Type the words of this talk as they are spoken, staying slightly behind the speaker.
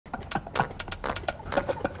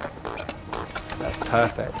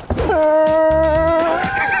Perfect.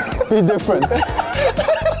 Be different.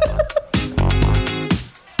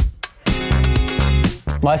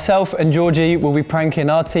 Myself and Georgie will be pranking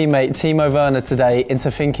our teammate Timo Werner today into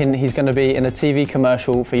thinking he's going to be in a TV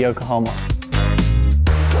commercial for Yokohama.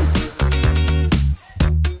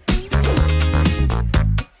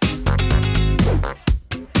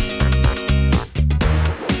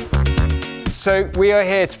 So we are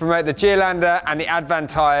here to promote the Geolander and the Advan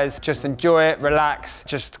tyres. Just enjoy it, relax,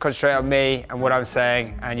 just concentrate on me and what I'm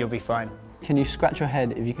saying and you'll be fine. Can you scratch your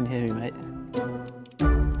head if you can hear me, mate?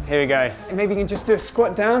 Here we go. Maybe you can just do a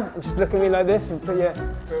squat down and just look at me like this and put your...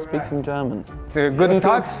 Speak some German. Guten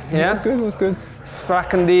Tag. Yeah? That's good, that's good.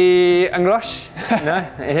 Sprachen die English? No?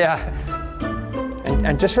 Yeah.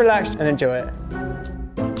 And just relax and enjoy it.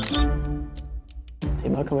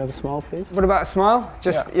 Timo, can we have a smile, please? What about a smile?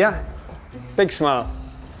 Just, yeah. Big smile.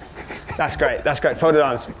 That's great, that's great. Folded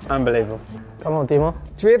arms, unbelievable. Come on, Timo.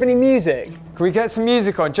 Do we have any music? Can we get some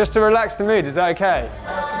music on just to relax the mood? Is that okay?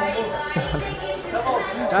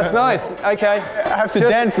 That's nice, okay. I have to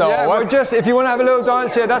dance now. Yeah, well, just, if you want to have a little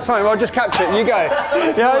dance here, that's fine. Well, I'll just capture it, you go.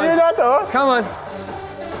 Yeah, you know that. Come on.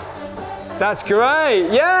 That's great,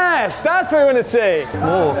 yes, that's what we want to see.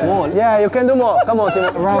 More. Yeah, you can do more. Come on,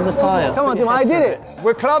 Timo. Around the tyre. Come on, Timo, I did it.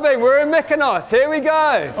 We're clubbing, we're in Mykonos, here we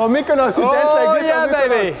go. Oh, Mykonos, you dance Oh, like this. yeah,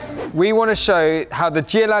 baby. We want to show how the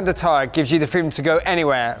Geolander tyre gives you the freedom to go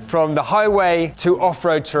anywhere, from the highway to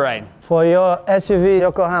off-road terrain. For your SUV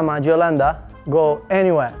Yokohama Geolander, go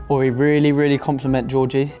anywhere. Or we really compliment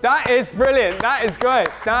Georgie. That is brilliant, that is great,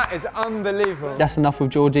 that is unbelievable. That's enough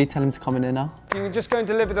with Georgie, tell him to come in here now. You can just go and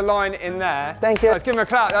deliver the line in there. Thank you. Let's give him a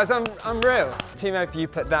clap, that's unreal. Timo, if you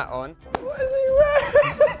put that on. What is he wearing?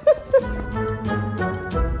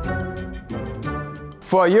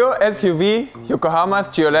 For your SUV, Yokohama's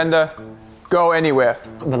Geolander, go anywhere.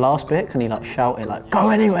 The last bit, can you like shout it like, go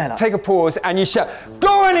anywhere? Like, Take a pause and you shout,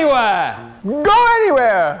 go anywhere! Go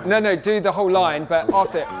anywhere! No, do the whole line, but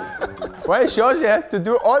after. Why, George has to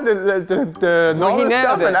do all the normal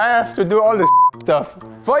stuff and I have to do all the stuff.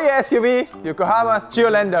 For your SUV, Yokohama's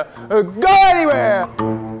Geolander, go anywhere!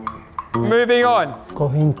 Moving on. Call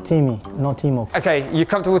him Timmy, not Timo. Okay, you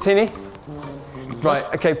comfortable, Teeny? Right,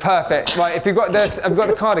 okay, perfect. Right, if you've got this, I've got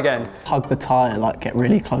the card again. hug the tyre, like get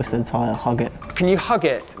really close to the tyre, hug it. Can you hug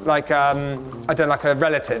it? Like, I don't know, like a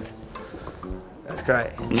relative. That's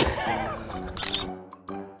great.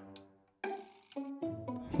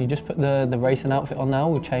 Can you just put the racing outfit on now?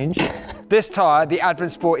 We'll change. This tyre, the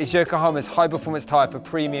Advan Sport, is Yokohama's high-performance tyre for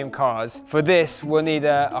premium cars. For this, we'll need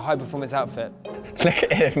a high-performance outfit. Look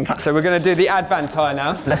at him. So we're going to do the Advan tyre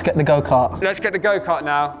now. Let's get the go-kart. Let's get the go-kart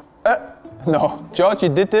now. No, George, you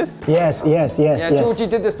did this? Yes. Yeah, George, you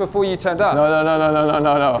did this before you turned up.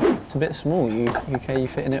 No. It's a bit small. You okay? You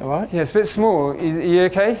fitting it all right? Yeah, it's a bit small. Are you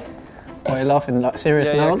okay? Why are you laughing? Like serious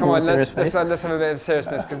now? Yeah, come on, serious let's have a bit of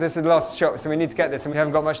seriousness, because this is the last shot, so we need to get this and we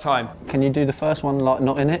haven't got much time. Can you do the first one like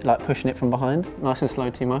not in it, like pushing it from behind? Nice and slow,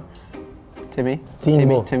 Timo. Timmy.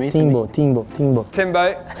 Timbo.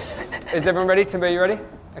 Timbo, is everyone ready? Timbo, you ready?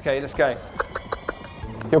 Okay, let's go.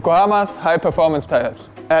 Yokohama's high-performance tires.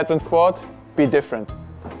 Advan Sport, be different.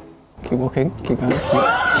 Keep walking, keep going.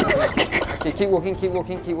 Okay, keep walking.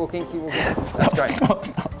 That's great. Stop.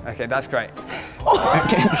 Okay, that's great.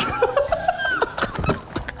 Okay.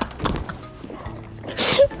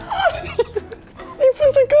 He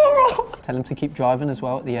pushed the car off. Tell him to keep driving as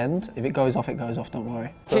well at the end. If it goes off, don't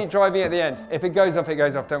worry. Keep driving at the end. If it goes off,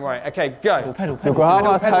 don't worry. Okay, go. Pedal.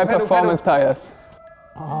 Yokohama's high-performance tires.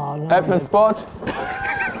 Oh, no. Advan Sport,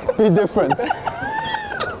 be different.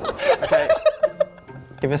 Okay.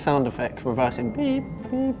 Give a sound effect, reversing. Beep,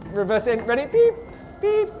 beep. Reverse in, ready? Beep,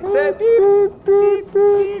 beep. Set, beep, beep,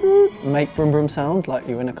 beep. Make brum sounds like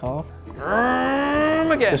you're in a car.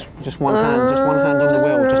 Again. Just one hand on the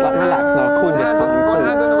wheel. Just like relax now. Cool this time. One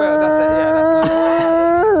hand on the wheel. That's it. Yeah, that's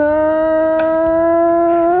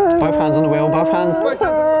nice. Both hands on the wheel. Both hands. Both hands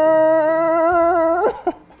on the wheel.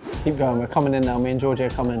 Keep going. We're coming in now. Me and Georgie are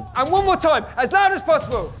coming. And one more time, as loud as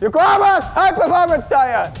possible. Yokohama's high-performance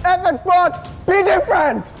tire. Advan Sport, be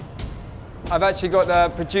different. I've actually got the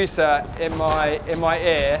producer in my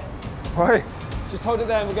ear. Right. Just hold it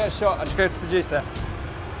there and we'll get a shot. I'll just go to the producer.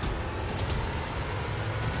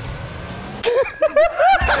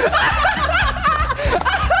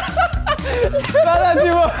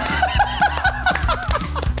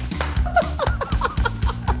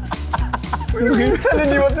 He's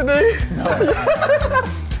telling you what to do. No.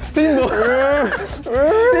 Timo.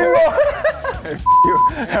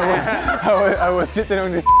 I was sitting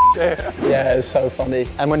on the chair. Yeah, it was so funny.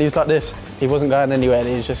 And when he was like this, he wasn't going anywhere and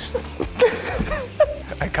he was just...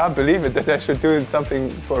 I can't believe it that I should do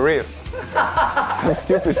something for real. Some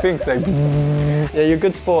stupid things like... Yeah, you're a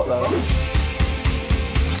good sport though.